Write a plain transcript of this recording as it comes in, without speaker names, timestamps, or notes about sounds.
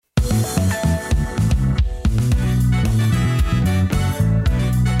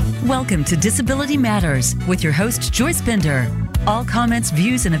Welcome to Disability Matters with your host, Joyce Bender. All comments,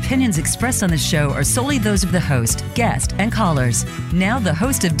 views, and opinions expressed on the show are solely those of the host, guest, and callers. Now, the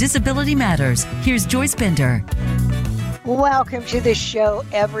host of Disability Matters, here's Joyce Bender. Welcome to the show,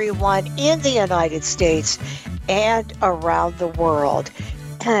 everyone in the United States and around the world.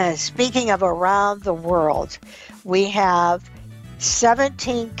 Speaking of around the world, we have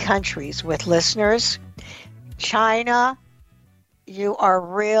 17 countries with listeners. China, you are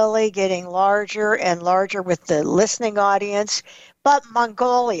really getting larger and larger with the listening audience, but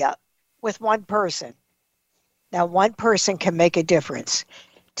Mongolia with one person. Now, one person can make a difference.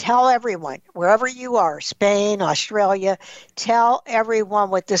 Tell everyone, wherever you are, Spain, Australia, tell everyone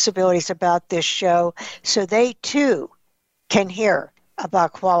with disabilities about this show so they too can hear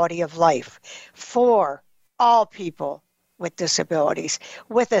about quality of life for all people with disabilities,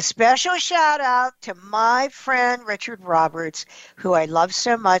 with a special shout out to my friend Richard Roberts, who I love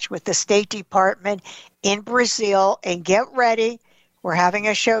so much, with the State Department in Brazil. And get ready, we're having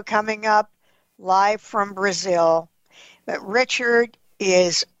a show coming up live from Brazil. But Richard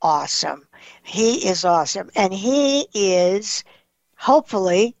is awesome. He is awesome. And he is,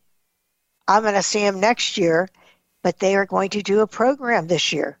 hopefully, I'm going to see him next year, but they are going to do a program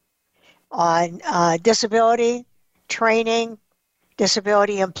this year on disability training,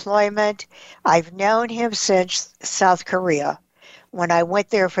 disability employment. I've known him since South Korea when I went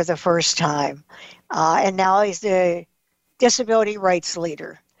there for the first time. And now he's the disability rights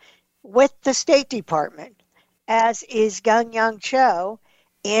leader with the State Department, as is Young Cho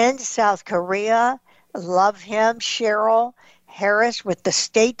in South Korea. Love him. Cheryl Harris with the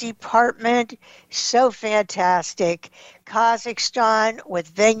State Department, so fantastic. Kazakhstan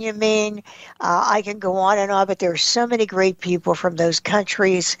with Benjamin. I can go on and on, but there are so many great people from those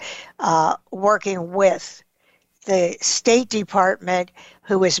countries working with the State Department,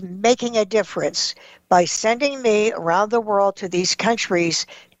 who is making a difference by sending me around the world to these countries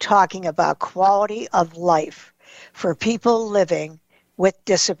talking about quality of life for people living with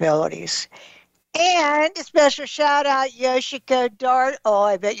disabilities. And a special shout out, Yoshiko Dart. Oh,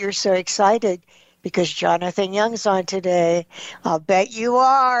 I bet you're so excited because Jonathan Young's on today. I'll bet you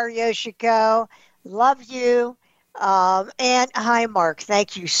are, Yoshiko. Love you. And hi, Mark.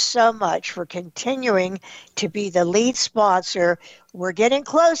 Thank you so much for continuing to be the lead sponsor. We're getting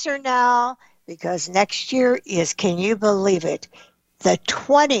closer now because next year is, can you believe it, the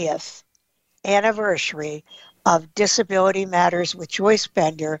 20th anniversary of Disability Matters with Joyce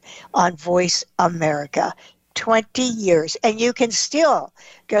Bender on Voice America. 20 years. And you can still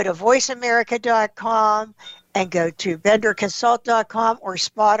go to voiceamerica.com and go to benderconsult.com or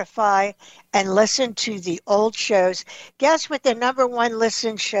Spotify and listen to the old shows. Guess what the number one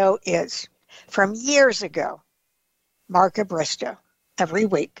listened show is? From years ago, Mark Abristo, every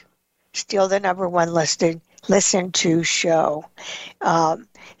week. Still the number one listened to show.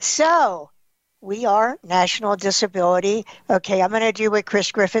 So we are National Disability. Okay, I'm going to do what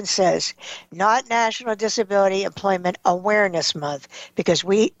Chris Griffin says. Not National Disability Employment Awareness Month, because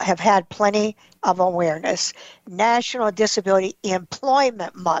we have had plenty of awareness. National Disability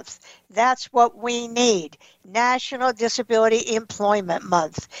Employment Month. That's what we need. National Disability Employment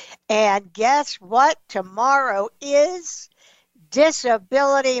Month. And guess what? Tomorrow is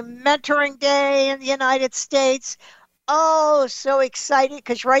Disability Mentoring Day in the United States. Oh, so excited,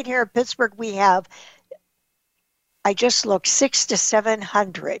 because right here in Pittsburgh we have, I just looked, 600 to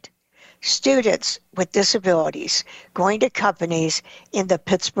 700 students with disabilities going to companies in the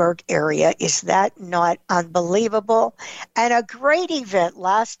Pittsburgh area. Is that not unbelievable? And a great event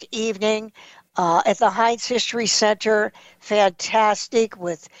last evening at the Heinz History Center. Fantastic,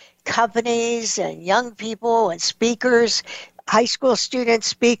 with companies and young people and speakers, high school student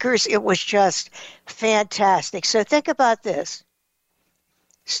speakers. It was just fantastic. So think about this.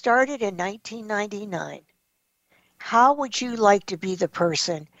 Started in 1999. How would you like to be the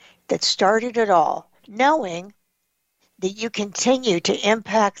person that started it all, knowing that you continue to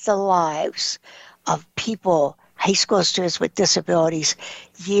impact the lives of people, high school students with disabilities,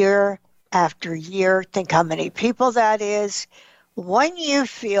 year after year? Think how many people that is. When you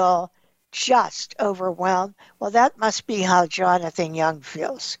feel just overwhelmed, well, that must be how Jonathan Young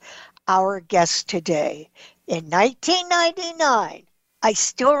feels, our guest today. In 1999, I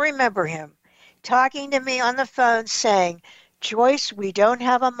still remember him talking to me on the phone saying, Joyce, we don't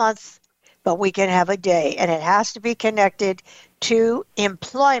have a month, but we can have a day, and it has to be connected to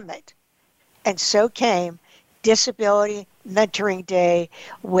employment. And so came Disability Mentoring Day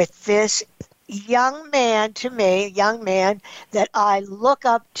with this young man, to me, young man that I look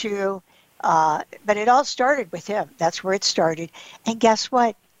up to. But it all started with him. That's where it started. And guess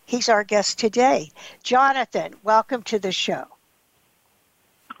what? He's our guest today. Jonathan, welcome to the show.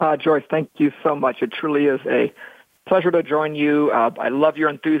 Joyce, thank you so much. It truly is a pleasure to join you. I love your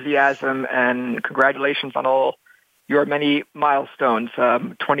enthusiasm, and congratulations on all your many milestones.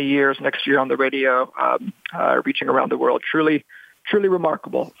 20 years next year on the radio, reaching around the world. Truly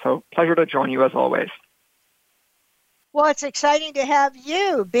remarkable. So pleasure to join you as always. Well, it's exciting to have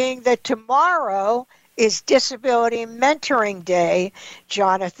you, being that tomorrow is Disability Mentoring Day,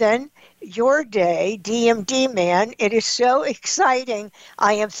 Jonathan. Your day, DMD man. It is so exciting.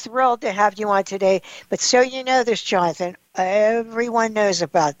 I am thrilled to have you on today. But so you know this, Jonathan, everyone knows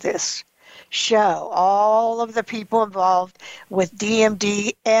about this show. All of the people involved with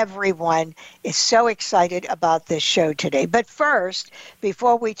DMD, everyone is so excited about this show today. But first,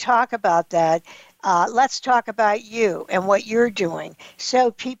 before we talk about that, let's talk about you and what you're doing so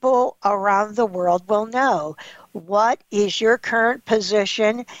people around the world will know. What is your current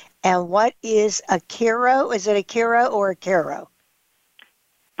position and what is Akero? Is it Akero or Akero?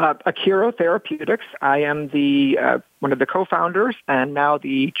 Akero Therapeutics. I am the one of the co-founders and now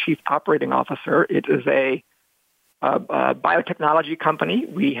the chief operating officer. It is a biotechnology company.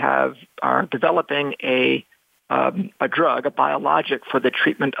 We are developing a drug, a biologic for the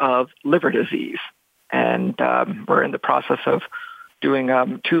treatment of liver disease. And we're in the process of doing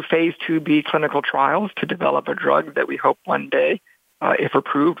 2 phase 2B clinical trials to develop a drug that we hope one day, if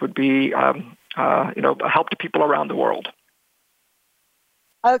approved, would be a help to people around the world.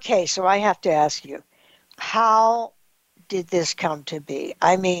 Okay, so I have to ask you, how did this come to be?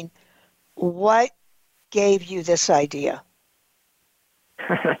 I mean, what gave you this idea?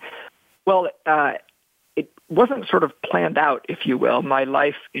 Well, it wasn't sort of planned out, if you will. My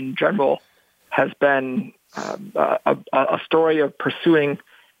life in general has been a story of pursuing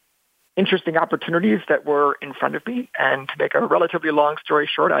interesting opportunities that were in front of me. And to make a relatively long story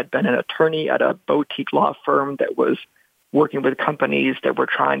short, I'd been an attorney at a boutique law firm that was working with companies that were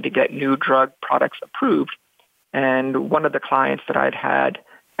trying to get new drug products approved. And one of the clients that I'd had,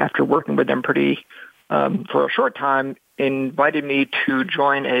 after working with them for a short time, invited me to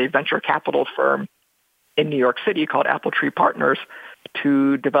join a venture capital firm in New York City called Apple Tree Partners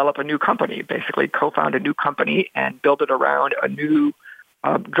to develop a new company, basically co-found a new company and build it around a new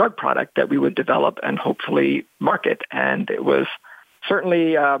drug product that we would develop and hopefully market. And it was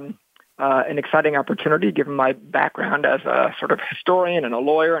certainly an exciting opportunity, given my background as a sort of historian and a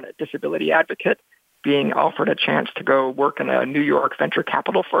lawyer and a disability advocate. Being offered a chance to go work in a New York venture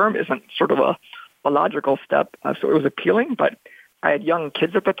capital firm isn't sort of a logical step. So it was appealing, but I had young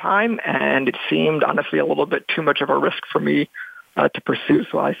kids at the time, and it seemed honestly a little bit too much of a risk for me to pursue.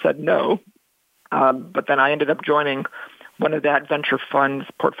 So I said no. But then I ended up joining one of that venture fund's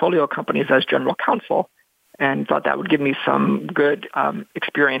portfolio companies as general counsel, and thought that would give me some good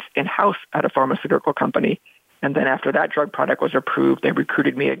experience in-house at a pharmaceutical company. And then after that drug product was approved, they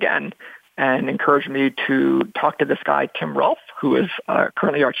recruited me again and encouraged me to talk to this guy, Tim Rolfe, who is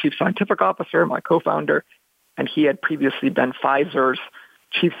currently our chief scientific officer, my co-founder, and he had previously been Pfizer's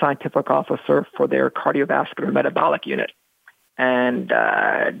chief scientific officer for their cardiovascular metabolic unit. And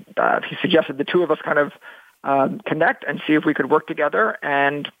he suggested the two of us kind of connect and see if we could work together.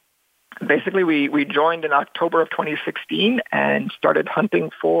 And basically, we joined in October of 2016 and started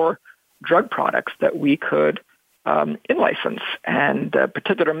hunting for drug products that we could in-license. And the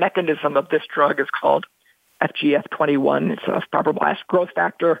particular mechanism of this drug is called FGF21. It's a fibroblast growth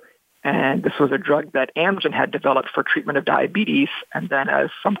factor. And this was a drug that Amgen had developed for treatment of diabetes. And then,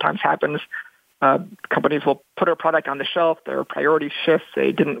 as sometimes happens, companies will put a product on the shelf, their priorities shift,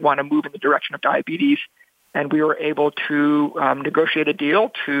 they didn't want to move in the direction of diabetes. And we were able to negotiate a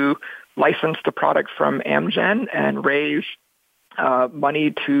deal to license the product from Amgen and raise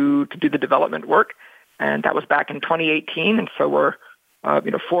money to do the development work. And that was back in 2018. And so we're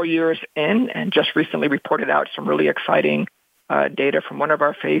 4 years in, and just recently reported out some really exciting data from one of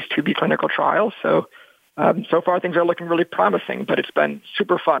our phase 2B clinical trials. So far things are looking really promising, but it's been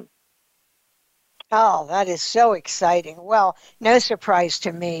super fun. Oh, that is so exciting. Well, no surprise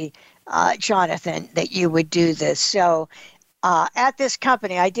to me, Jonathan, that you would do this. So at this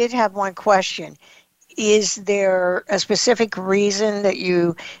company, I did have one question. Is there a specific reason that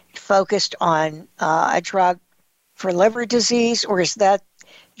you focused on a drug for liver disease, or is that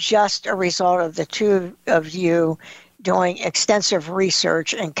just a result of the two of you doing extensive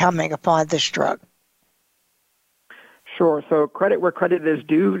research and coming upon this drug? Sure. So credit where credit is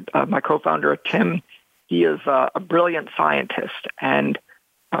due. My co-founder, Tim, he is a brilliant scientist. And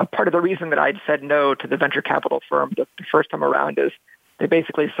part of the reason that I'd said no to the venture capital firm the first time around is they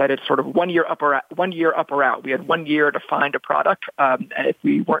basically said it's sort of 1 year up or out. We had 1 year to find a product, and if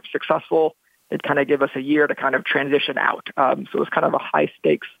we weren't successful, it'd kind of give us a year to kind of transition out. So it was kind of a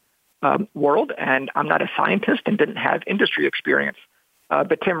high-stakes world, and I'm not a scientist and didn't have industry experience.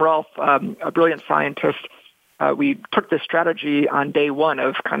 But Tim Rolfe, a brilliant scientist, we took this strategy on day one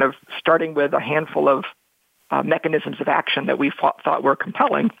of kind of starting with a handful of mechanisms of action that we thought were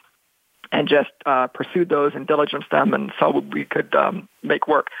compelling, and just pursued those and diligenced them and saw what we could make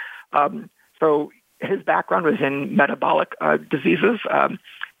work. So his background was in metabolic diseases,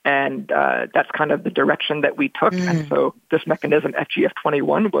 and that's kind of the direction that we took. And so this mechanism,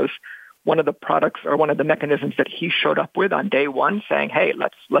 FGF21, was one of the products or one of the mechanisms that he showed up with on day one, saying, hey,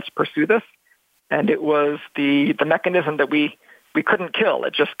 let's pursue this. And it was the mechanism that we couldn't kill.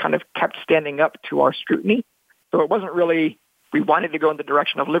 It just kind of kept standing up to our scrutiny. So it wasn't really, we wanted to go in the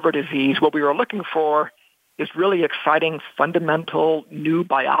direction of liver disease. What we were looking for is really exciting, fundamental new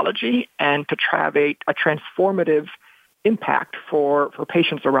biology and to have a transformative impact for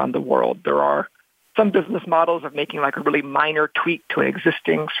patients around the world. There are some business models of making like a really minor tweak to an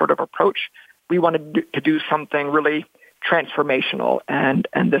existing sort of approach. We wanted to do something really transformational, and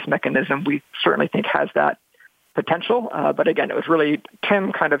this mechanism we certainly think has that potential. But again, it was really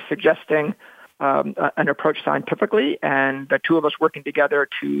Tim kind of suggesting an approach scientifically, and the two of us working together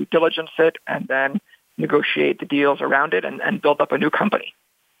to diligence it and then negotiate the deals around it and build up a new company.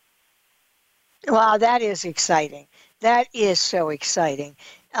 Wow, that is exciting. That is so exciting.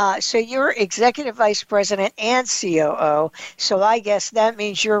 So you're executive vice president and COO, so I guess that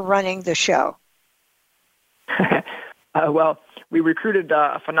means you're running the show. Well, we recruited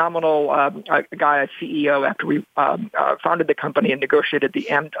a phenomenal guy, a CEO, after we founded the company and negotiated the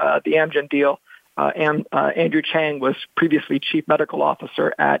Amgen deal. Andrew Chang was previously chief medical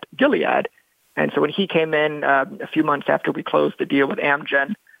officer at Gilead. And so when he came in a few months after we closed the deal with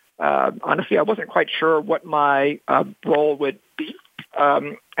Amgen, honestly, I wasn't quite sure what my role would be.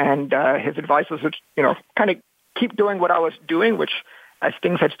 And his advice was, kind of keep doing what I was doing, which as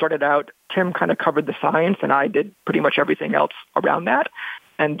things had started out, Tim kind of covered the science and I did pretty much everything else around that.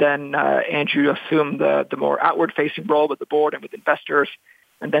 And then Andrew assumed the more outward-facing role with the board and with investors.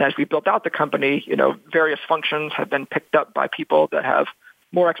 And then as we built out the company, various functions have been picked up by people that have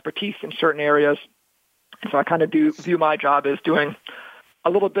more expertise in certain areas. And so I kind of view my job as doing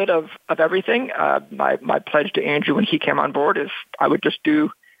a little bit of everything. My pledge to Andrew when he came on board is I would just do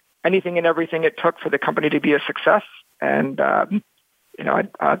anything and everything it took for the company to be a success. And,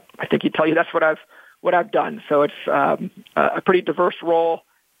 I think he'd tell you that's what I've done. So it's a pretty diverse role,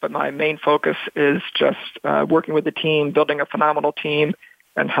 but my main focus is just working with the team, building a phenomenal team,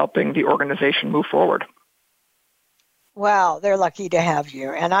 and helping the organization move forward. Wow, they're lucky to have you,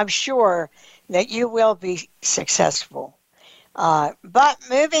 and I'm sure that you will be successful. But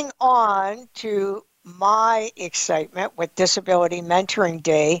moving on to my excitement with Disability Mentoring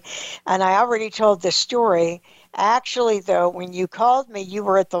Day, and I already told the story. Actually, though, when you called me, you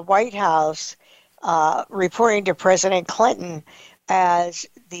were at the White House reporting to President Clinton as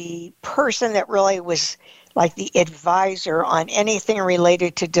the person that really was like the advisor on anything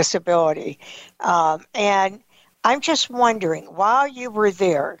related to disability. And I'm just wondering, while you were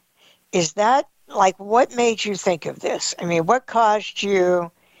there, is that like what made you think of this? I mean, what caused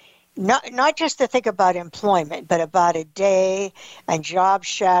you not just to think about employment, but about a day and job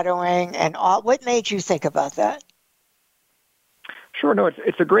shadowing and all? What made you think about that? Sure. No,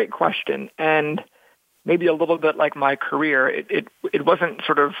 it's a great question. And maybe a little bit like my career, it wasn't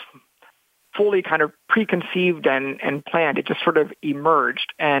sort of fully kind of preconceived and planned. It just sort of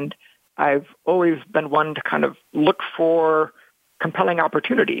emerged. And I've always been one to kind of look for compelling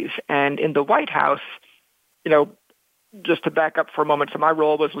opportunities. And in the White House, just to back up for a moment, so my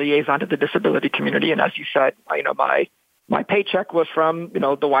role was liaison to the disability community. And as you said, my paycheck was from,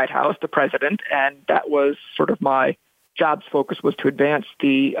 the White House, the president, and that was sort of my job's focus was to advance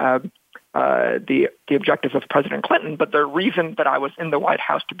the objectives of President Clinton. But the reason that I was in the White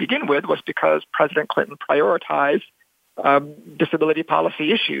House to begin with was because President Clinton prioritized disability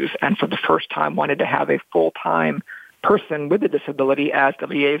policy issues, and for the first time wanted to have a full-time person with a disability as the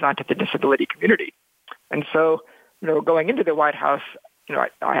liaison to the disability community. And so, going into the White House,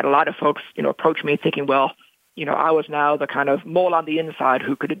 I had a lot of folks, approach me thinking, well, I was now the kind of mole on the inside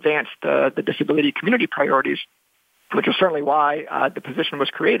who could advance the disability community priorities, which is certainly why the position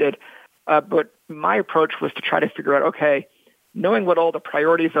was created. But my approach was to try to figure out, okay, knowing what all the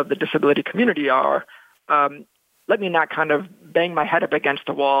priorities of the disability community are, let me not kind of bang my head up against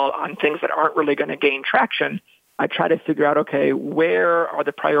the wall on things that aren't really going to gain traction. I try to figure out, okay, where are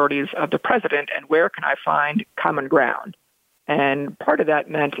the priorities of the president and where can I find common ground? And part of that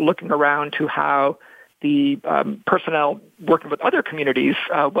meant looking around to how the personnel working with other communities,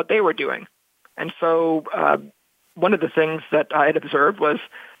 what they were doing. And so one of the things that I had observed was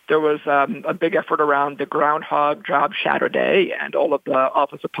there was a big effort around the Groundhog Job Shadow Day, and all of the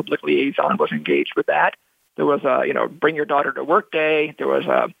Office of Public Liaison was engaged with that. There was a, Bring Your Daughter to Work Day. There was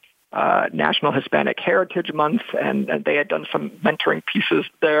a National Hispanic Heritage Month, and they had done some mentoring pieces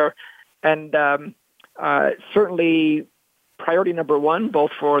there. And certainly priority number one,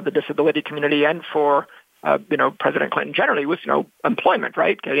 both for the disability community and for, President Clinton generally, was, employment,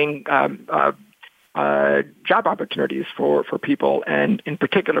 right? Getting job opportunities for people. And in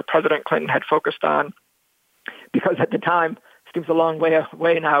particular, President Clinton had focused on, because at the time, seems a long way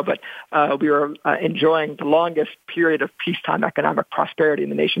away now, but we were enjoying the longest period of peacetime economic prosperity in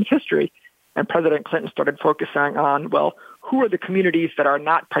the nation's history. And President Clinton started focusing on, well, who are the communities that are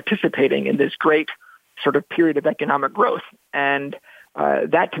not participating in this great sort of period of economic growth? And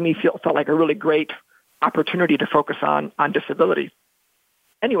that, to me, felt like a really great opportunity to focus on disability.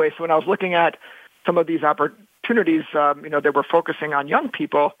 Anyway, so when I was looking at some of these opportunities, that were focusing on young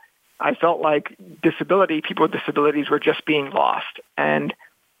people, I felt like people with disabilities were just being lost. And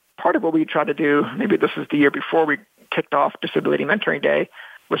part of what we tried to do, maybe this was the year before we kicked off Disability Mentoring Day,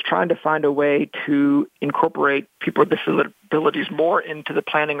 was trying to find a way to incorporate people with disabilities more into the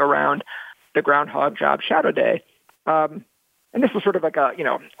planning around the Groundhog Job Shadow Day. And this was sort of like a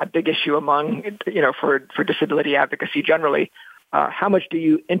big issue among, for disability advocacy generally. How much do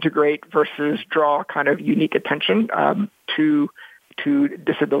you integrate versus draw kind of unique attention to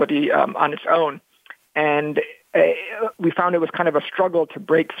disability on its own? And we found it was kind of a struggle to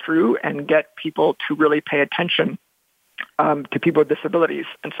break through and get people to really pay attention to people with disabilities.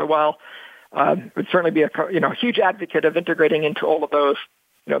 And so while I would certainly be a huge advocate of integrating into all of those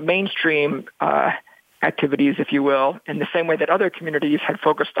mainstream activities, if you will, in the same way that other communities had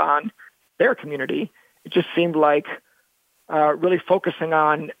focused on their community, it just seemed like really focusing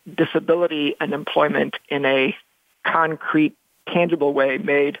on disability and employment in a concrete, tangible way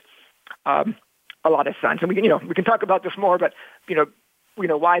made a lot of sense. And we can talk about this more, but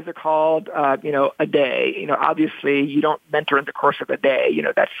why is it called a day? Obviously you don't mentor in the course of a day.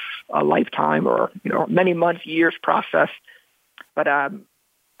 That's a lifetime or many months, years process. But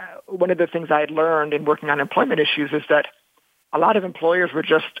one of the things I had learned in working on employment issues is that a lot of employers were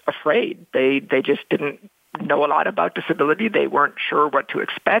just afraid. They just didn't know a lot about disability. They weren't sure what to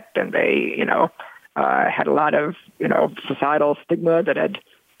expect, and they had a lot of societal stigma that had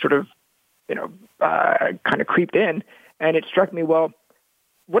sort of kind of creeped in. And it struck me, well,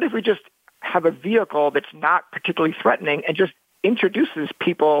 what if we just have a vehicle that's not particularly threatening and just introduces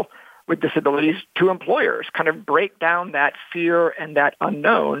people with disabilities to employers, kind of break down that fear and that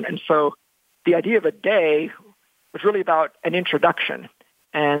unknown. And so the idea of a day was really about an introduction.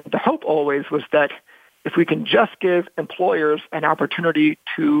 And the hope always was that if we can just give employers an opportunity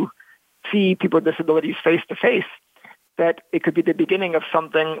to see people with disabilities face to face, that it could be the beginning of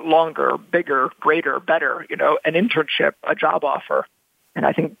something longer, bigger, greater, better, an internship, a job offer. And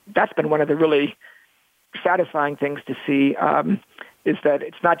I think that's been one of the really satisfying things to see, is that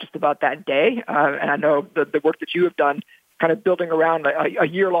it's not just about that day. And I know the work that you have done, kind of building around a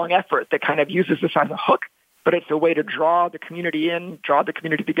year-long effort that kind of uses this as a hook, but it's a way to draw the community in, draw the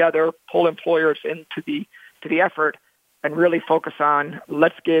community together, pull employers into the effort, and really focus on,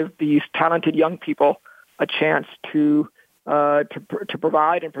 let's give these talented young people a chance to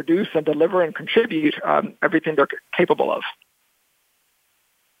provide and produce and deliver and contribute everything they're capable of.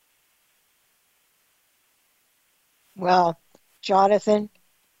 Well, Jonathan,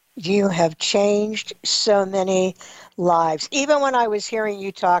 you have changed so many lives. Even when I was hearing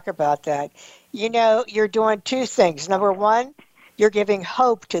you talk about that, you're doing two things. Number one, you're giving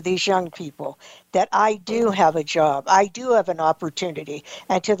hope to these young people that I do have a job. I do have an opportunity.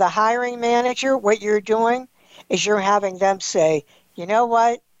 And to the hiring manager, what you're doing is you're having them say, you know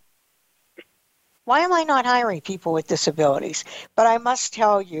what? Why am I not hiring people with disabilities? But I must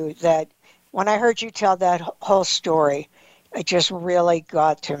tell you that when I heard you tell that whole story, it just really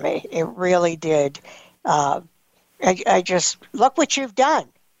got to me. It really did. I just, look what you've done.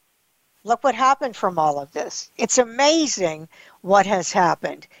 Look what happened from all of this. It's amazing what has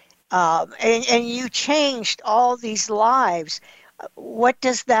happened. And you changed all these lives. What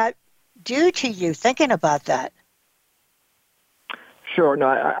does that do to you, thinking about that? Sure. No,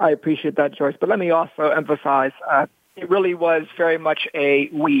 I appreciate that, Joyce. But let me also emphasize, it really was very much a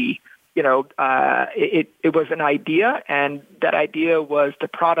we. It was an idea, and that idea was the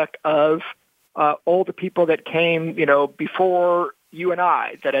product of all the people that came, before you and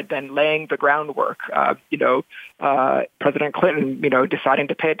I that had been laying the groundwork. President Clinton, deciding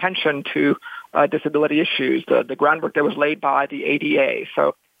to pay attention to disability issues, the groundwork that was laid by the ADA.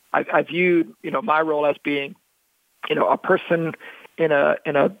 So I viewed, my role as being, a person in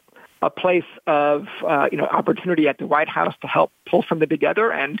a place of, opportunity at the White House to help pull something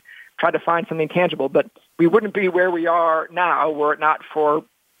together and try to find something tangible. But we wouldn't be where we are now were it not for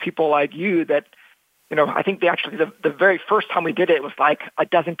people like you that, I think the very first time we did it was like a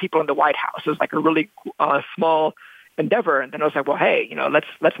dozen people in the White House. It was like a really small endeavor. And then I was like, well, hey,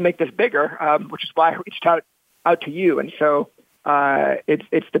 let's make this bigger, which is why I reached out to you. And so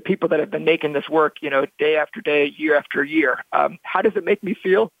it's the people that have been making this work, day after day, year after year. How does it make me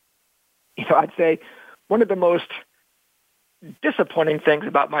feel? I'd say one of the most disappointing things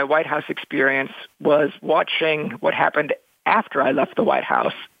about my White House experience was watching what happened after I left the White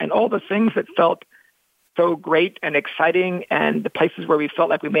House and all the things that felt so great and exciting and the places where we felt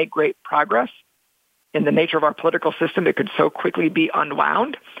like we made great progress. In the nature of our political system, it could so quickly be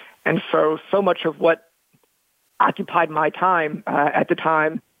unwound. And so much of what occupied my time at the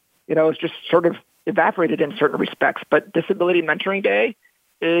time, was just sort of evaporated in certain respects. But Disability Mentoring Day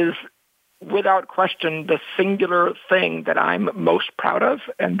is without question the singular thing that I'm most proud of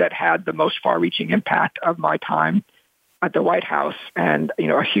and that had the most far-reaching impact of my time at the White House. And,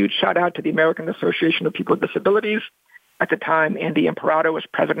 a huge shout out to the American Association of People with Disabilities. At the time, NDEAM was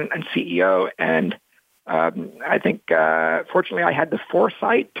president and CEO. And I think, fortunately, I had the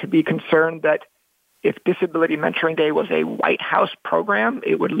foresight to be concerned that if Disability Mentoring Day was a White House program,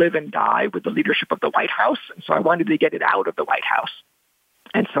 it would live and die with the leadership of the White House. And so I wanted to get it out of the White House.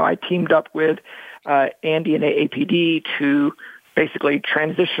 And so I teamed up with Andy and AAPD to basically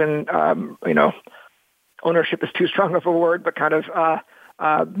transition, ownership is too strong of a word, but kind of,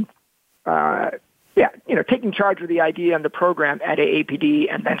 taking charge of the idea and the program at AAPD,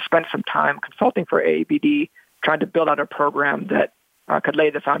 and then spent some time consulting for AAPD, trying to build out a program that could lay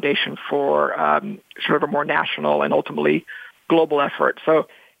the foundation for sort of a more national and ultimately global effort. So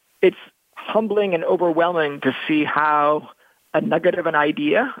it's humbling and overwhelming to see how a nugget of an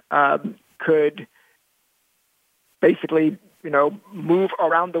idea could basically, move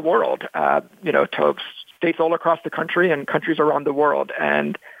around the world, to states all across the country and countries around the world.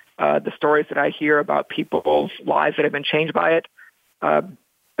 And the stories that I hear about people's lives that have been changed by it,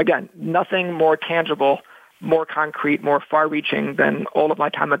 again, nothing more tangible, more concrete, more far-reaching than all of my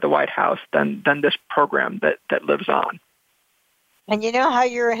time at the White House than this program that lives on. And you know how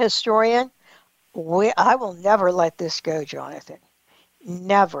you're a historian? I will never let this go, Jonathan.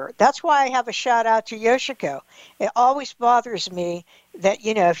 Never. That's why I have a shout out to Yoshiko. It always bothers me that,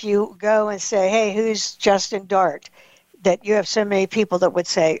 if you go and say, hey, who's Justin Dart? That you have so many people that would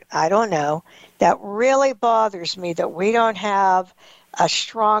say, I don't know. That really bothers me that we don't have a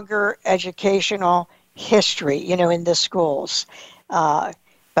stronger educational history, in the schools.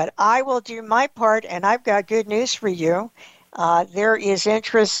 But I will do my part, and I've got good news for you. There is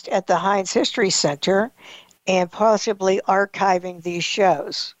interest at the Heinz History Center and possibly archiving these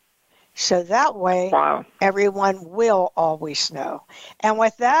shows. So that way, Everyone will always know. And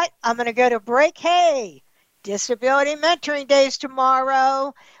with that, I'm going to go to break. Hey, Disability Mentoring Days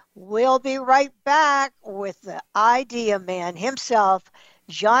tomorrow. We'll be right back with the idea man himself,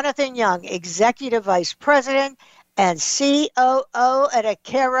 Jonathan Young, Executive Vice President and COO at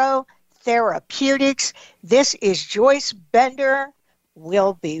Akero Therapeutics. This is Joyce Bender.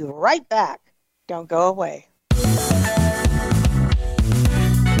 We'll be right back. Don't go away.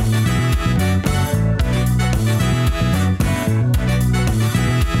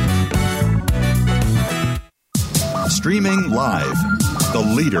 Streaming live, the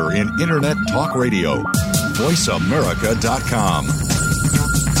leader in Internet talk radio, voiceamerica.com.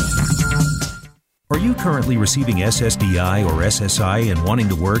 Are you currently receiving SSDI or SSI and wanting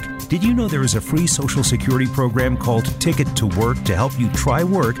to work? Did you know there is a free Social Security program called Ticket to Work to help you try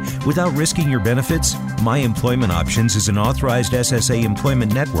work without risking your benefits? My Employment Options is an authorized SSA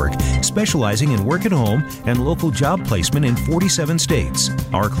employment network specializing in work at home and local job placement in 47 states.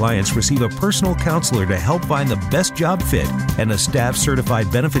 Our clients receive a personal counselor to help find the best job fit and a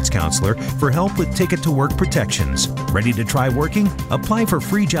staff-certified benefits counselor for help with Ticket to Work protections. Ready to try working? Apply for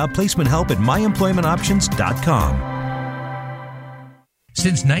free job placement help at myemploymentoptions.com.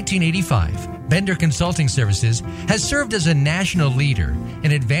 Since 1985, Bender Consulting Services has served as a national leader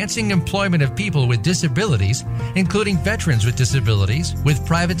in advancing employment of people with disabilities, including veterans with disabilities, with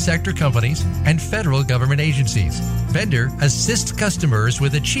private sector companies and federal government agencies. Bender assists customers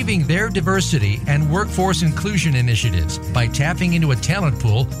with achieving their diversity and workforce inclusion initiatives by tapping into a talent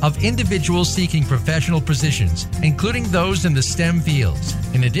pool of individuals seeking professional positions, including those in the STEM fields.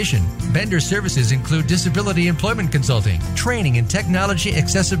 In addition, Bender services include disability employment consulting, training and technology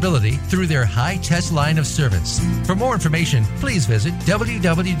accessibility through their high-test line of service. For more information, please visit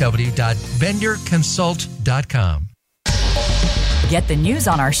www.benderconsult.com. Get the news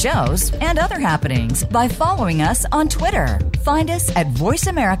on our shows and other happenings by following us on Twitter. Find us at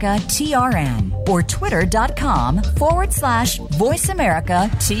VoiceAmericaTRN or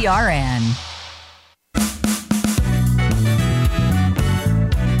twitter.com/VoiceAmericaTRN.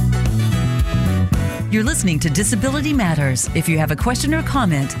 You're listening to Disability Matters. If you have a question or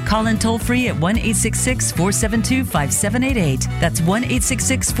comment, call in toll-free at 1-866-472-5788. That's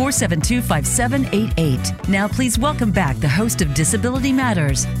 1-866-472-5788. Now please welcome back the host of Disability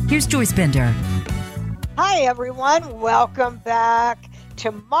Matters. Here's Joyce Bender. Hi, everyone. Welcome back.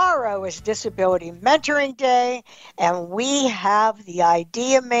 Tomorrow is Disability Mentoring Day, and we have the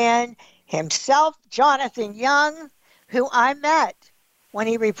idea man himself, Jonathan Young, who I met when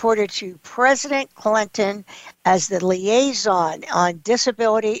he reported to President Clinton as the liaison on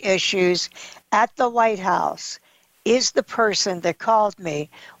disability issues at the White House, is the person that called me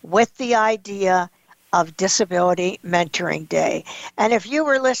with the idea of Disability Mentoring Day. And if you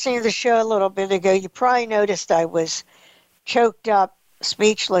were listening to the show a little bit ago, you probably noticed I was choked up,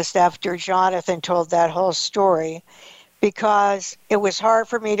 speechless after Jonathan told that whole story, because it was hard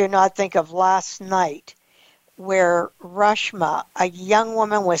for me to not think of last night, where Rashma, a young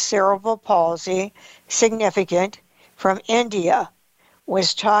woman with cerebral palsy, significant, from India,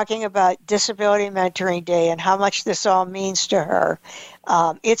 was talking about Disability Mentoring Day and how much this all means to her.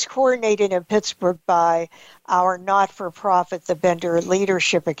 It's coordinated in Pittsburgh by our not-for-profit, the Bender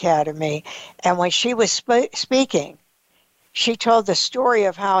Leadership Academy. And when she was speaking, she told the story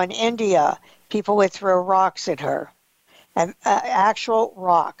of how in India, people would throw rocks at her, and actual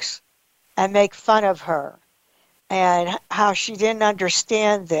rocks, and make fun of her, and how she didn't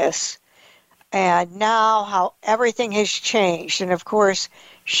understand this, and now how everything has changed. And of course,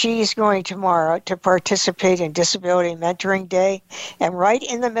 she's going tomorrow to participate in Disability Mentoring Day, and right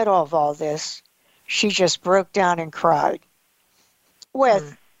in the middle of all this, she just broke down and cried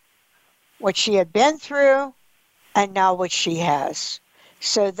with what she had been through and now what she has.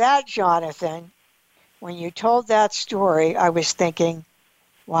 So that, Jonathan, when you told that story, I was thinking,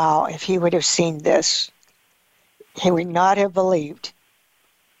 wow, if he would have seen this, he would not have believed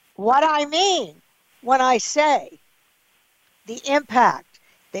what I mean when I say the impact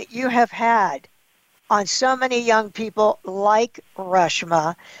that you have had on so many young people like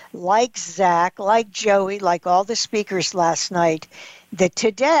Rashma, like Zach, like Joey, like all the speakers last night, that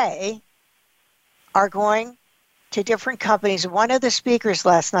today are going to different companies. One of the speakers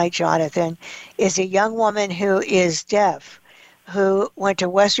last night, Jonathan, is a young woman who is deaf, who went to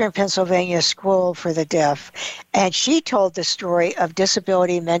Western Pennsylvania School for the Deaf, and she told the story of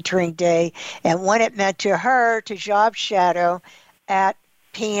Disability Mentoring Day and what it meant to her to job shadow at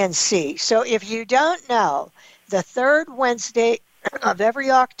PNC. So if you don't know, the third Wednesday of every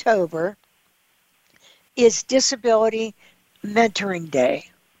October is Disability Mentoring Day.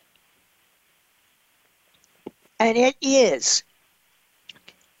 And it is,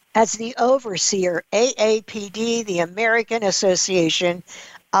 as the overseer, AAPD, the American Association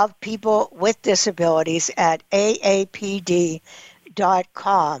of People with Disabilities, at aapd.com.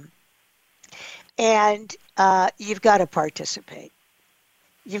 And you've got to participate.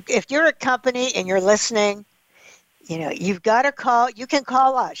 If you're a company and you're listening, you've got to call. You can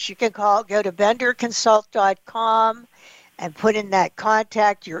call us. You can go to benderconsult.com and put in that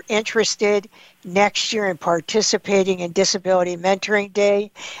contact. You're interested next year in participating in Disability Mentoring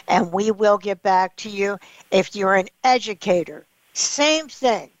Day, and we will get back to you. If you're an educator, same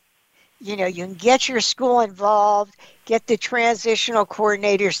thing. You can get your school involved, get the transitional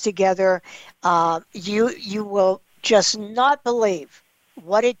coordinators together. You will just not believe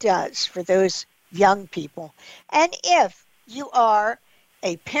what it does for those young people. And if you are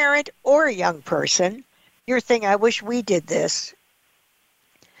a parent or a young person, you're thinking, I wish we did this,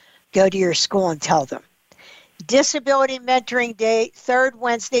 go to your school and tell them. Disability Mentoring Day, third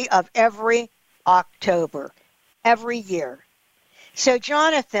Wednesday of every October, every year. So,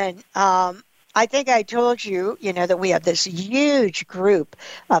 Jonathan, I think I told you, that we have this huge group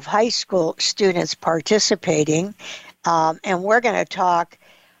of high school students participating, And we're going to talk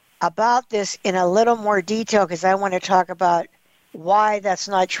about this in a little more detail because I want to talk about why that's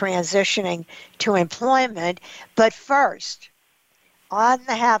not transitioning to employment. But first, on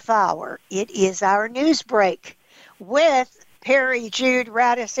the half hour, it is our news break with Perry Jude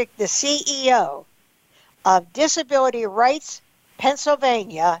Radicic, the CEO of Disability Rights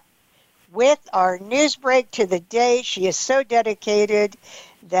Pennsylvania, with our news break to the day. She is so dedicated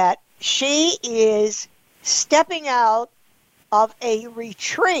that she is stepping out of a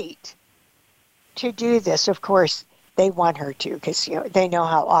retreat to do this. Of course, they want her to because they know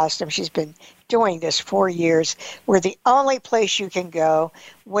how awesome she's been doing this for years. We're the only place you can go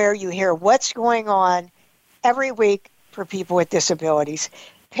where you hear what's going on every week for people with disabilities.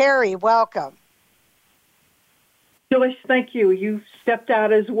 Perry, welcome. Joyce, thank you. You stepped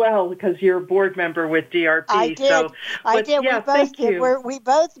out as well because you're a board member with DRP. I did. I did. Yeah, we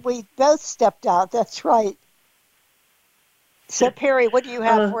both did. We both stepped out. That's right. So, Perry, what do you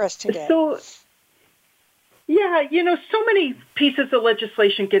have for us today? So many pieces of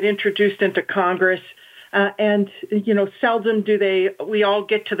legislation get introduced into Congress, and seldom do we all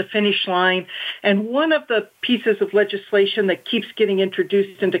get to the finish line. And one of the pieces of legislation that keeps getting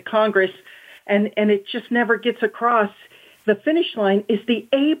introduced into Congress, and it just never gets across the finish line, is the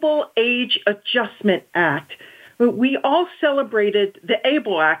Able Age Adjustment Act. We all celebrated the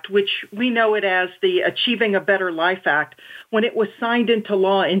ABLE Act, which we know it as the Achieving a Better Life Act, when it was signed into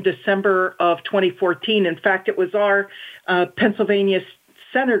law in December of 2014. In fact, it was our Pennsylvania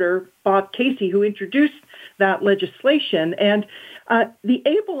Senator, Bob Casey, who introduced that legislation. And the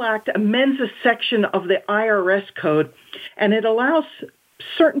ABLE Act amends a section of the IRS code, and it allows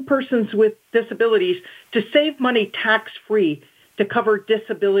certain persons with disabilities to save money tax-free to cover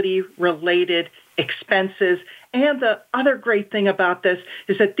disability-related expenses. And the other great thing about this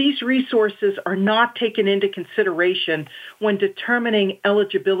is that these resources are not taken into consideration when determining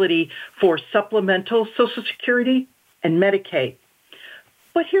eligibility for supplemental Social Security and Medicaid.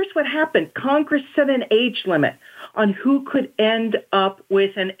 But here's what happened. Congress set an age limit on who could end up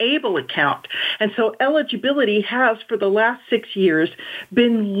with an ABLE account. And so eligibility has, for the last 6 years,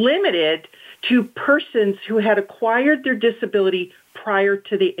 been limited to persons who had acquired their disability prior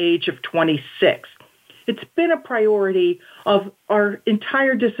to the age of 26. It's been a priority of our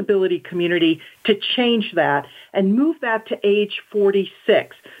entire disability community to change that and move that to age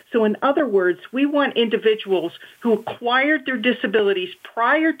 46. So in other words, we want individuals who acquired their disabilities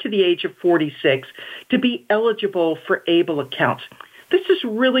prior to the age of 46 to be eligible for ABLE accounts. This is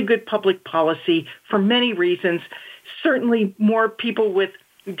really good public policy for many reasons. Certainly more people with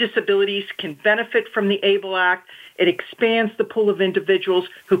disabilities can benefit from the ABLE Act. It expands the pool of individuals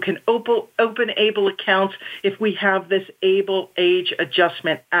who can open ABLE accounts if we have this ABLE Age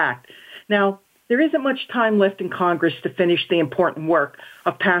Adjustment Act. Now, there isn't much time left in Congress to finish the important work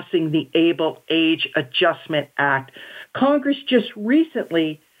of passing the ABLE Age Adjustment Act. Congress just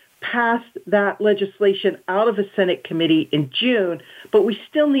recently passed that legislation out of a Senate committee in June, but we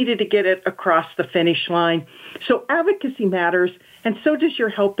still needed to get it across the finish line. So advocacy matters, and so does your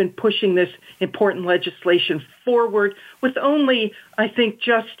help in pushing this important legislation forward with only, I think,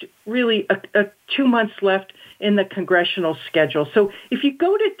 just really 2 months left in the congressional schedule. So if you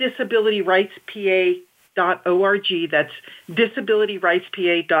go to disabilityrightspa.org, that's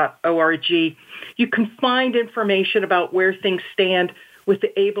disabilityrightspa.org, you can find information about where things stand with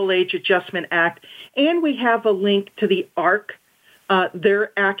the ABLE Age Adjustment Act. And we have a link to the ARC,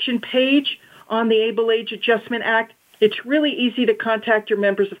 their action page on the ABLE Age Adjustment Act. It's really easy to contact your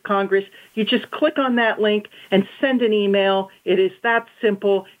members of Congress. You just click on that link and send an email. It is that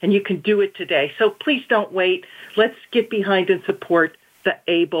simple, and you can do it today. So please don't wait. Let's get behind and support the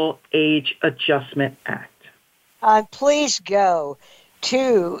ABLE Age Adjustment Act. Please go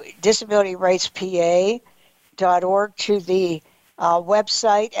to disabilityrightspa.org, to the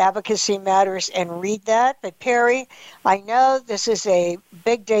website, Advocacy Matters, and read that. But Perry, I know this is a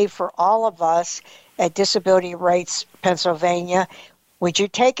big day for all of us at Disability Rights Pennsylvania. Would you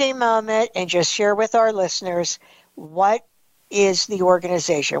take a moment and just share with our listeners, what is the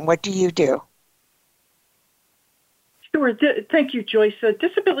organization? What do you do? Sure. Thank you, Joyce.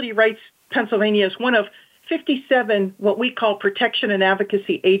 Disability Rights Pennsylvania is one of 57 what we call protection and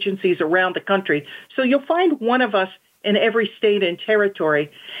advocacy agencies around the country. So you'll find one of us in every state and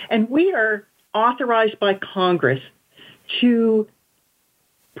territory. And we are authorized by Congress to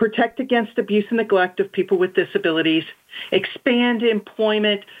protect against abuse and neglect of people with disabilities, expand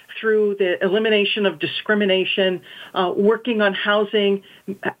employment through the elimination of discrimination, working on housing,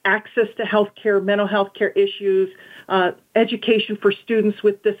 access to health care, mental health care issues, education for students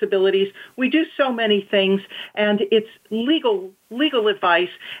with disabilities. We do so many things, and it's legal advice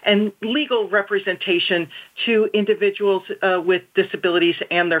and legal representation to individuals with disabilities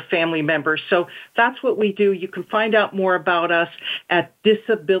and their family members. So that's what we do. You can find out more about us at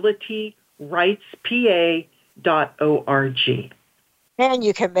disabilityrightspa.org. And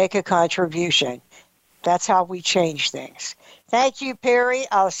you can make a contribution. That's how we change things. Thank you, Perry.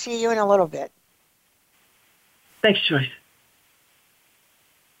 I'll see you in a little bit. Thanks, Joyce.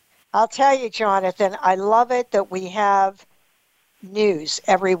 I'll tell you, Jonathan, I love it that we have news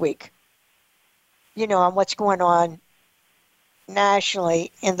every week, on what's going on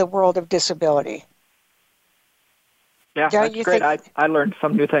nationally in the world of disability. Yeah, that's great. I learned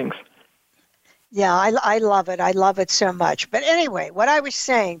some new things. Yeah, I love it. I love it so much. But anyway, what I was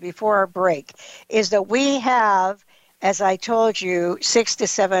saying before our break is that we have, as I told you, 600 to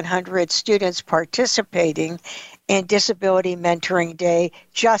 700 students participating in Disability Mentoring Day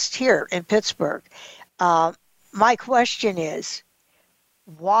just here in Pittsburgh. My question is,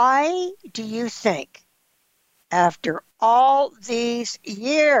 why do you think, after all these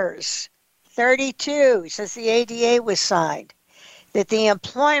years, 32 since the ADA was signed, that the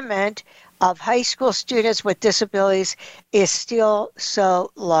employment of high school students with disabilities is still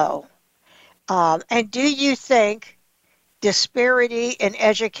so low? And do you think disparity in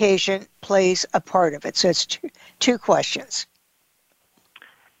education plays a part of it? So it's two questions.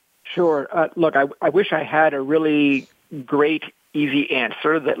 Sure. Look, I wish I had a really great, easy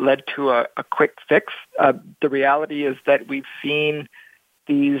answer that led to a quick fix. The reality is that we've seen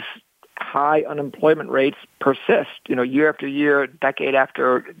these high unemployment rates persist, year after year, decade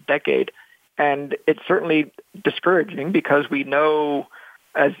after decade. And it's certainly discouraging because we know,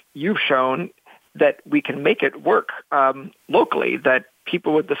 as you've shown, that we can make it work locally, that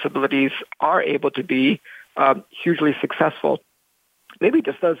people with disabilities are able to be hugely successful. Maybe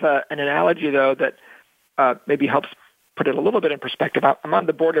just as an analogy, though, that maybe helps put it a little bit in perspective. I'm on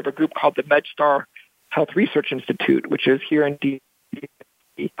the board of a group called the MedStar Health Research Institute, which is here in D.C.,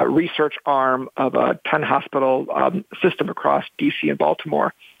 a research arm of a 10-hospital system across D.C. and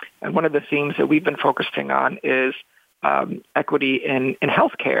Baltimore. And one of the themes that we've been focusing on is equity in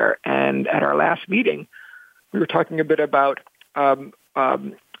healthcare. And at our last meeting, we were talking a bit about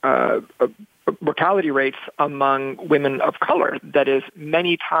mortality rates among women of color that is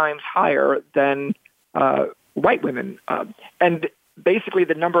many times higher than white women. And basically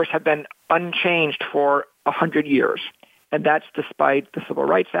the numbers have been unchanged for 100 years. And that's despite the Civil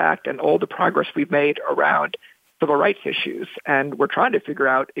Rights Act and all the progress we've made around civil rights issues. And we're trying to figure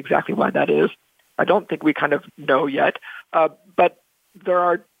out exactly why that is. I don't think we kind of know yet. But there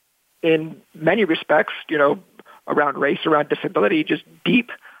are, in many respects, around race, around disability, just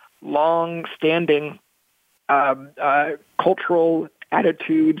deep, long-standing cultural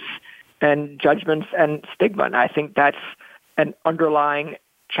attitudes and judgments and stigma. And I think that's an underlying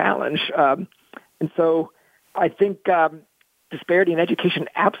challenge. And so I think disparity in education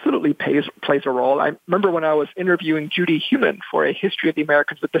absolutely plays a role. I remember when I was interviewing Judy Heumann for a History of the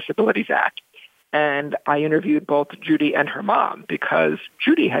Americans with Disabilities Act, and I interviewed both Judy and her mom because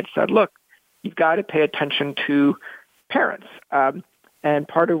Judy had said, look, you've got to pay attention to parents. And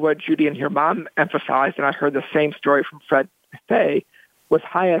part of what Judy and her mom emphasized, and I heard the same story from Fred Fay, was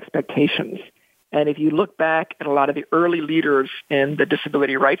high expectations. And if you look back at a lot of the early leaders in the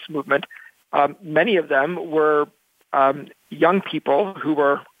disability rights movement, many of them were young people who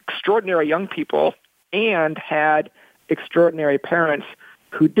were extraordinary young people and had extraordinary parents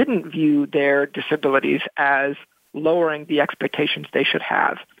who didn't view their disabilities as lowering the expectations they should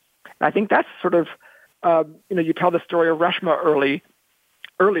have. And I think that's sort of, you tell the story of Reshma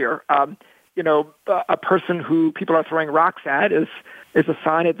earlier. A person who people are throwing rocks at is a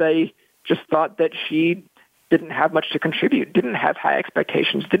sign that they just thought that she didn't have much to contribute, didn't have high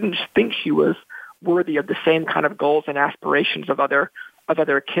expectations, didn't think she was worthy of the same kind of goals and aspirations of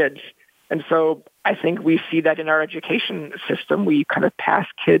other kids. And so I think we see that in our education system. We kind of pass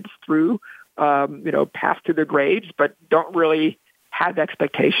kids through, pass through their grades, but don't really have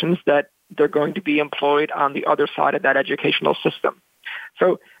expectations that they're going to be employed on the other side of that educational system.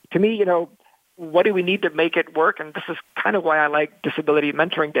 So to me, what do we need to make it work? And this is kind of why I like Disability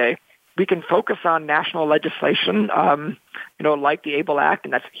Mentoring Day. We can focus on national legislation, like the ABLE Act,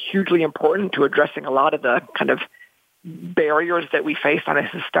 and that's hugely important to addressing a lot of the kind of barriers that we face on a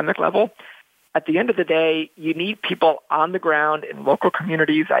systemic level. at the end of the day, you need people on the ground in local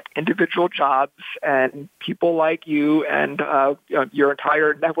communities at individual jobs, and people like you and your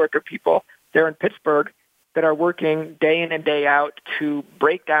entire network of people there in Pittsburgh that are working day in and day out to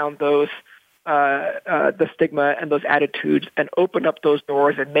break down those the stigma and those attitudes and open up those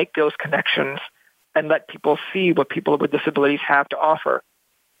doors and make those connections and let people see what people with disabilities have to offer.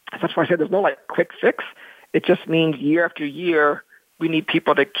 That's why I said there's no quick fix. It just means year after year, we need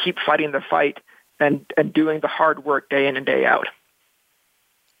people to keep fighting the fight and doing the hard work day in and day out.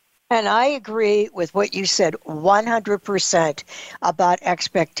 And I agree with what you said 100% about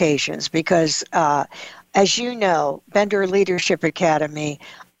expectations because, as you know, Bender Leadership Academy,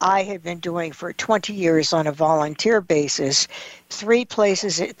 I have been doing for 20 years on a volunteer basis, 3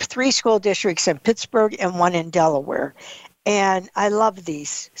 school districts in Pittsburgh and 1 in Delaware. And I love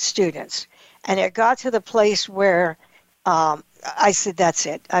these students. And it got to the place where I said, that's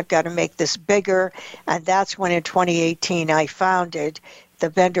it. I've got to make this bigger. And that's when in 2018 I founded the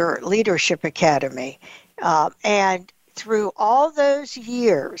Bender Leadership Academy. And through all those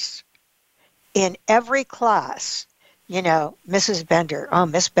years, in every class, Mrs. Bender,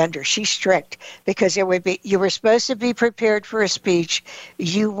 Miss Bender, she's strict because you were supposed to be prepared for a speech.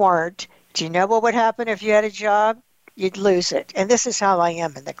 You weren't. Do you know what would happen if you had a job? You'd lose it. And this is how I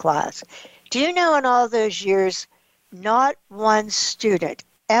am in the class. Do you know in all those years, not one student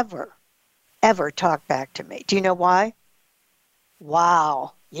ever talked back to me? Do you know why?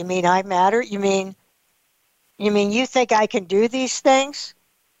 Wow. You mean I matter? You mean you think I can do these things?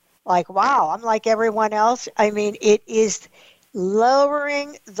 Wow, I'm like everyone else. It is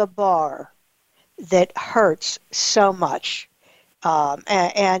lowering the bar that hurts so much.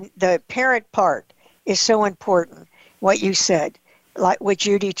 And the parent part is so important. What you said, like what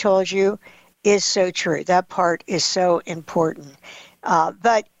Judy told you, is so true. That part is so important.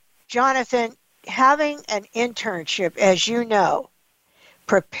 But, Jonathan, having an internship, as you know,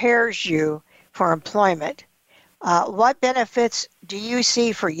 prepares you for employment. What benefits do you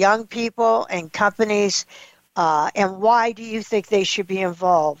see for young people and companies, and why do you think they should be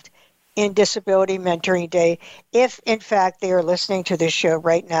involved in Disability Mentoring Day? If, in fact, they are listening to this show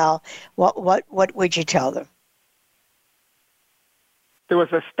right now, what would you tell them? There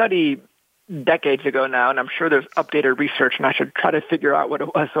was a study decades ago now, and I'm sure there's updated research, and I should try to figure out what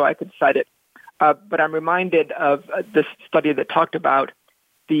it was so I could cite it. But I'm reminded of this study that talked about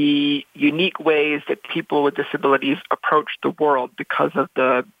the unique ways that people with disabilities approach the world because of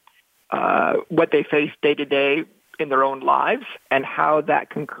the what they face day to day in their own lives and how that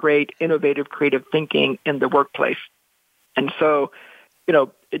can create innovative, creative thinking in the workplace. And so,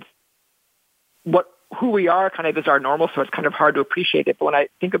 it's who we are kind of is our normal, so it's kind of hard to appreciate it. But when I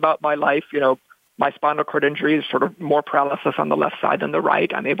think about my life, my spinal cord injury is sort of more paralysis on the left side than the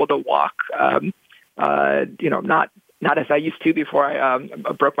right. I'm able to walk, not as I used to before I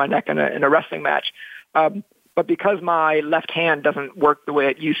broke my neck in a wrestling match. But because my left hand doesn't work the way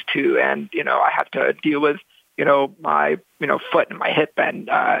it used to, and, I have to deal with, my, foot and my hip and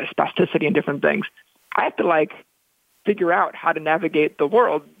spasticity and different things, I have to, figure out how to navigate the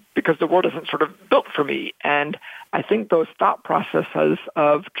world because the world isn't sort of built for me. And I think those thought processes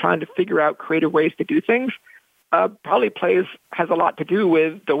of trying to figure out creative ways to do things probably has a lot to do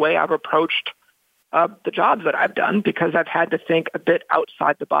with the way I've approached the jobs that I've done, because I've had to think a bit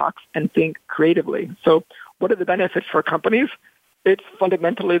outside the box and think creatively. So what are the benefits for companies? It's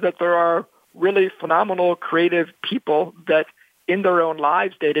fundamentally that there are really phenomenal creative people that in their own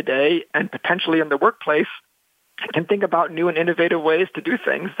lives day to day and potentially in the workplace can think about new and innovative ways to do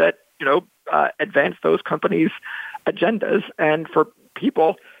things that, advance those companies' agendas. And for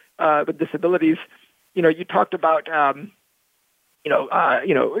people with disabilities, you talked about kids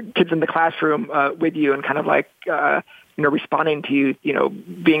in the classroom with you and kind of responding to you,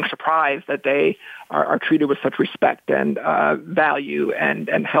 being surprised that they are treated with such respect and value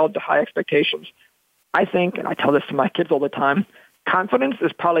and held to high expectations. I think, and I tell this to my kids all the time, confidence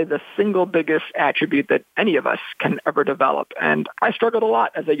is probably the single biggest attribute that any of us can ever develop. And I struggled a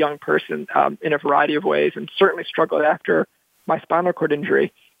lot as a young person in a variety of ways, and certainly struggled after my spinal cord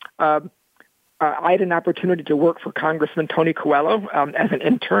injury. I had an opportunity to work for Congressman Tony Coelho as an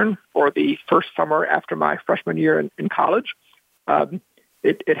intern for the first summer after my freshman year in college.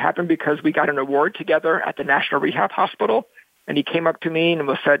 It happened because we got an award together at the National Rehab Hospital, and he came up to me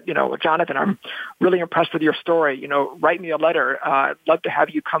and said, Jonathan, I'm really impressed with your story. Write me a letter. I'd love to have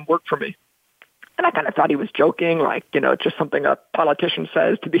you come work for me. And I kind of thought he was joking, just something a politician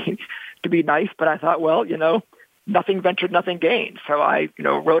says to be nice. But I thought, well, nothing ventured, nothing gained. So I,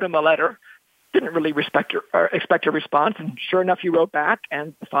 wrote him a letter. Didn't really expect a response, and sure enough, he wrote back.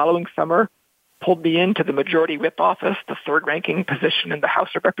 And the following summer, pulled me into the majority whip office, the third-ranking position in the House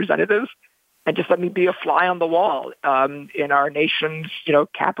of Representatives, and just let me be a fly on the wall in our nation's,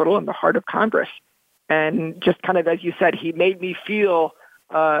 capital in the heart of Congress. And just kind of, as you said, he made me feel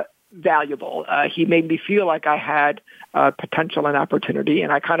valuable. He made me feel like I had potential and opportunity,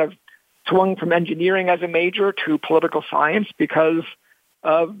 and I kind of swung from engineering as a major to political science because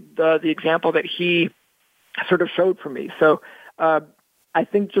of the example that he sort of showed for me. So I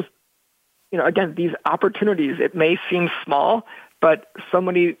think just, again, these opportunities, it may seem small, but so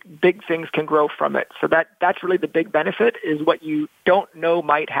many big things can grow from it. So that's really the big benefit, is what you don't know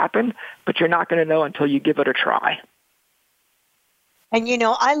might happen, but you're not going to know until you give it a try. And,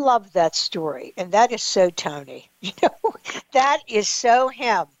 I love that story, and that is so Tony. That is so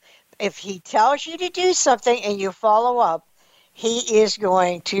him. If he tells you to do something and you follow up, he is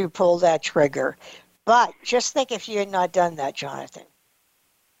going to pull that trigger. But just think if you had not done that, Jonathan.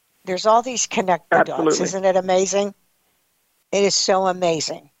 There's all these connected dots. Isn't it amazing? It is so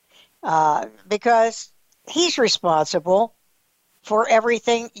amazing because he's responsible for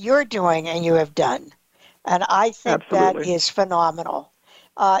everything you're doing and you have done. And I think that is phenomenal.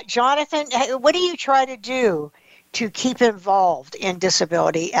 Jonathan, what do you try to do to keep involved in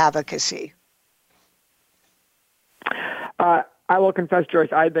disability advocacy? I will confess,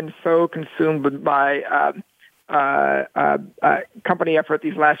 Joyce, I've been so consumed with my company effort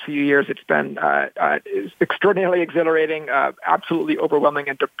these last few years. It's been extraordinarily exhilarating, absolutely overwhelming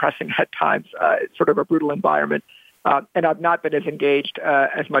and depressing at times. It's sort of a brutal environment. And I've not been as engaged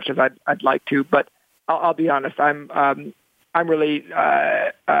as much as I'd like to. But I'll be honest, I'm really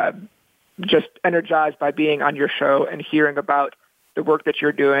just energized by being on your show and hearing about the work that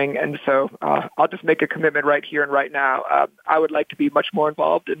you're doing. And so I'll just make a commitment right here and right now. I would like to be much more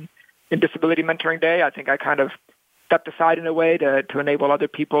involved in Disability Mentoring Day. I think I kind of stepped aside in a way to enable other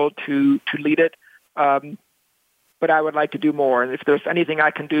people to lead it. But I would like to do more. And if there's anything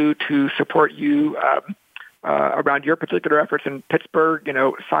I can do to support you around your particular efforts in Pittsburgh,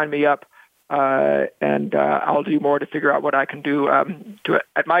 sign me up. And I'll do more to figure out what I can do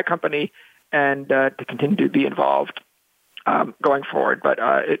at my company and to continue to be involved going forward. But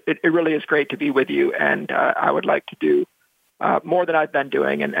it really is great to be with you, and I would like to do more than I've been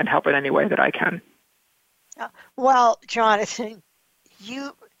doing and help in any way that I can. Well, Jonathan,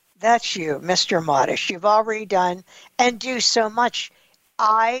 that's you, Mr. Modish. You've already done and do so much.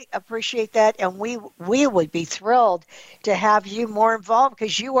 I appreciate that, and we would be thrilled to have you more involved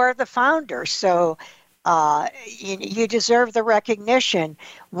because you are the founder. So you deserve the recognition.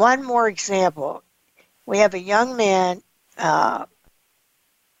 One more example. We have a young man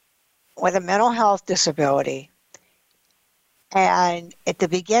with a mental health disability, and at the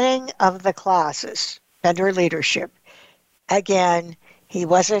beginning of the classes, Bender Leadership, again, he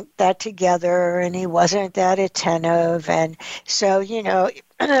wasn't that together and he wasn't that attentive. And so,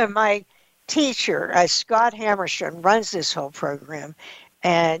 my teacher, Scott Hammerstone, runs this whole program.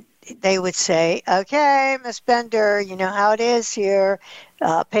 And they would say, okay, Miss Bender, you know how it is here.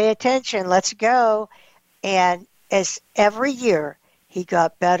 Pay attention. Let's go. And as every year he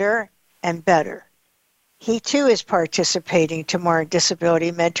got better and better. He too is participating tomorrow in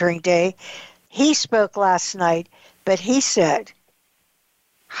Disability Mentoring Day. He spoke last night, but he said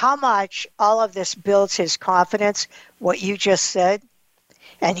how much all of this builds his confidence, what you just said.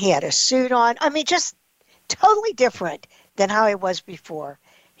 And he had a suit on. I mean, just totally different than how he was before.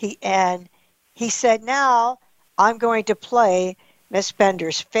 He said, now I'm going to play Miss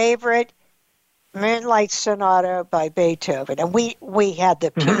Bender's favorite Moonlight Sonata by Beethoven. And we had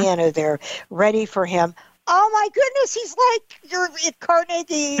the piano there ready for him. Oh, my goodness, he's like you're at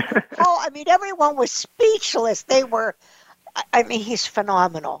Carnegie Hall. I mean, everyone was speechless. He's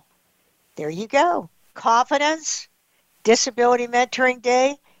phenomenal. There you go. Confidence, Disability Mentoring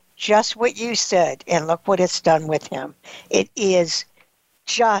Day, just what you said. And look what it's done with him. It is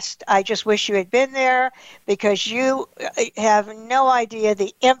I just wish you had been there because you have no idea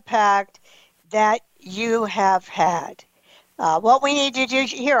the impact that you have had. What we need to do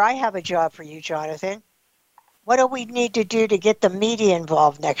here, I have a job for you, Jonathan. What do we need to do to get the media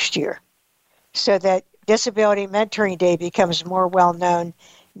involved next year so that Disability Mentoring Day becomes more well-known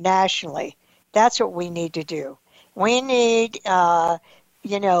nationally? That's what we need to do. We need, like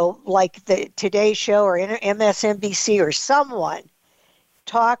the Today Show or MSNBC or someone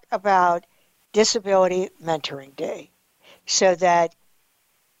talk about Disability Mentoring Day so that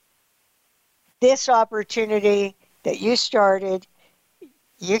this opportunity that you started,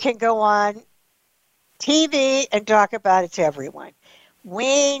 you can go on TV and talk about it to everyone.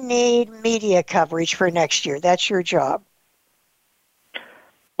 We need media coverage for next year. That's your job.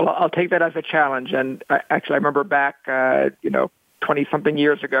 Well, I'll take that as a challenge. And actually, I remember back, 20-something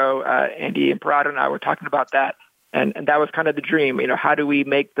years ago, Andy Imperato and I were talking about that. And that was kind of the dream. How do we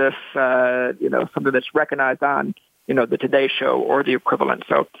make this, something that's recognized on, the Today Show or the equivalent?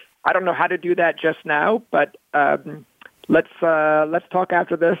 So I don't know how to do that just now, but let's talk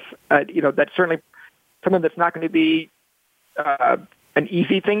after this. That's certainly something that's not going to be an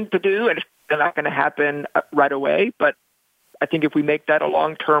easy thing to do, and it's not going to happen right away. But I think if we make that a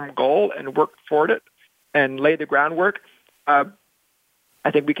long-term goal and work toward it and lay the groundwork, I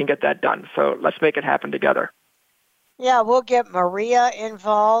think we can get that done. So let's make it happen together. Yeah, we'll get Maria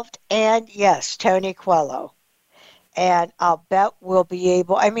involved and, yes, Tony Coelho. And I'll bet we'll be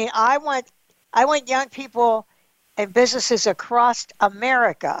able. I want young people and businesses across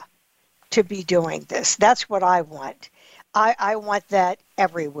America to be doing this. That's what I want. I want that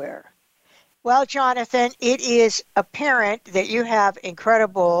everywhere. Well, Jonathan, it is apparent that you have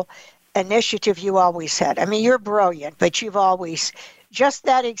incredible initiative you always had. You're brilliant, but you've always, just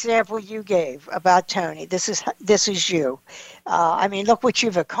that example you gave about Tony, this is you. Look what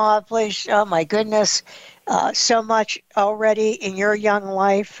you've accomplished. Oh, my goodness, so much already in your young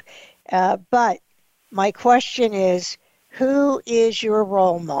life. But my question is, who is your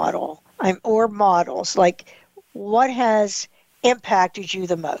role model or models? Like, what has impacted you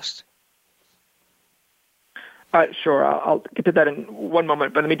the most? Sure, I'll get to that in one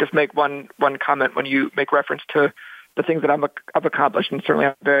moment, but let me just make one comment when you make reference to the things that I've accomplished, and certainly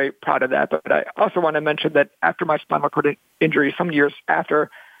I'm very proud of that. But I also want to mention that after my spinal cord injury, some years after,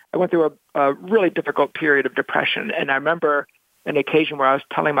 I went through a really difficult period of depression. And I remember an occasion where I was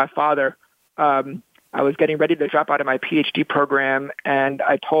telling my father I was getting ready to drop out of my PhD program, and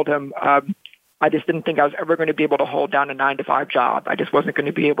I told him I just didn't think I was ever going to be able to hold down a 9-to-5 job. I just wasn't going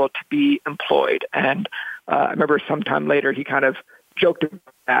to be able to be employed. And I remember sometime later he kind of joked about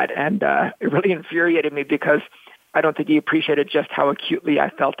that, and it really infuriated me because I don't think he appreciated just how acutely I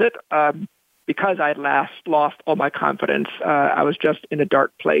felt it. Because I had lost all my confidence, I was just in a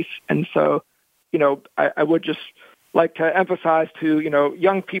dark place. And so, I would just like to emphasize to,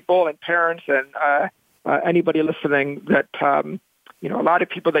 young people and parents and anybody listening that, a lot of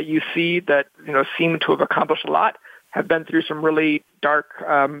people that you see that, seem to have accomplished a lot have been through some really dark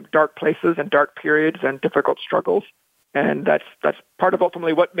places and dark periods and difficult struggles. And that's part of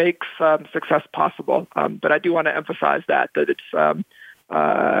ultimately what makes success possible. But I do want to emphasize that it's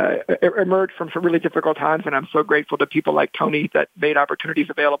it emerged from some really difficult times, and I'm so grateful to people like Tony that made opportunities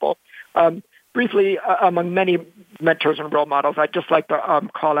available. Briefly, among many mentors and role models, I'd just like to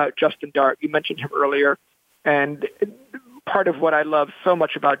call out Justin Dart. You mentioned him earlier, and part of what I love so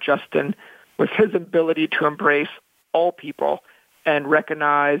much about Justin was his ability to embrace all people and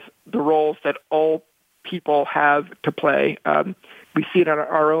recognize the roles that all people have to play. We see it in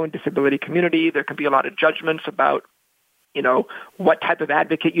our own disability community. There can be a lot of judgments about, what type of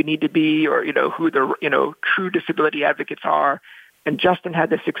advocate you need to be, or, who the, true disability advocates are. And Justin had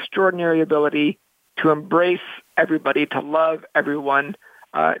this extraordinary ability to embrace everybody, to love everyone,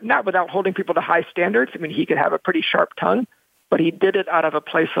 not without holding people to high standards. He could have a pretty sharp tongue, but he did it out of a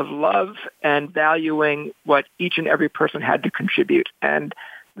place of love and valuing what each and every person had to contribute. And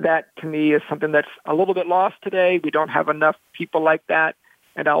that, to me, is something that's a little bit lost today. We don't have enough people like that.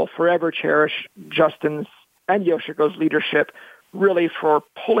 And I'll forever cherish Justin's and Yoshiko's leadership, really, for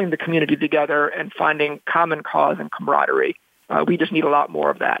pulling the community together and finding common cause and camaraderie. We just need a lot more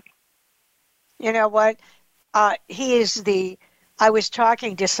of that. You know what? He is I was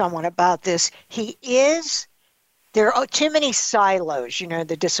talking to someone about this. There are too many silos,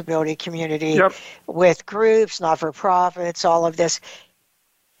 the disability community, yep, with groups, not-for-profits, all of this.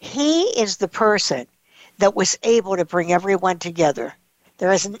 He is the person that was able to bring everyone together. There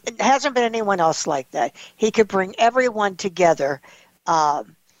hasn't been anyone else like that. He could bring everyone together.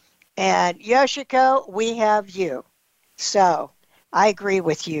 And Yoshiko, we have you. So I agree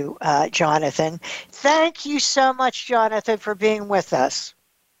with you, Jonathan. Thank you so much, Jonathan, for being with us.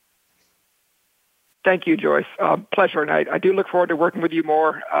 Thank you, Joyce. Pleasure. And I do look forward to working with you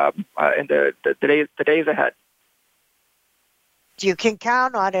more in the days ahead. You can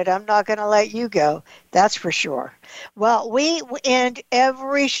count on it. I'm not going to let you go. That's for sure. Well, we end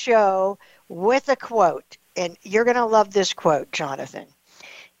every show with a quote, and you're going to love this quote, Jonathan.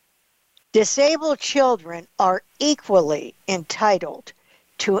 Disabled children are equally entitled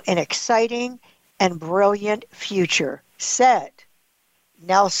to an exciting and brilliant future, said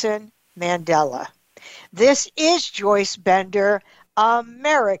Nelson Mandela. This is Joyce Bender,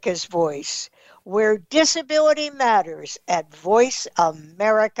 America's Voice, where disability matters at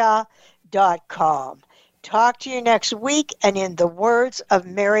voiceamerica.com. Talk to you next week. And in the words of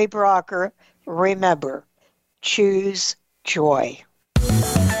Mary Brocker, remember, choose joy.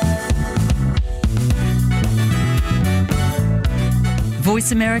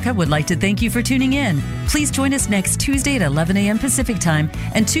 Voice America would like to thank you for tuning in. Please join us next Tuesday at 11 a.m. Pacific Time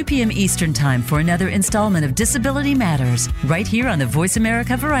and 2 p.m. Eastern Time for another installment of Disability Matters, right here on the Voice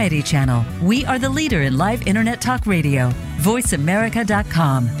America Variety Channel. We are the leader in live Internet talk radio.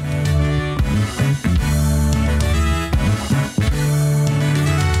 VoiceAmerica.com.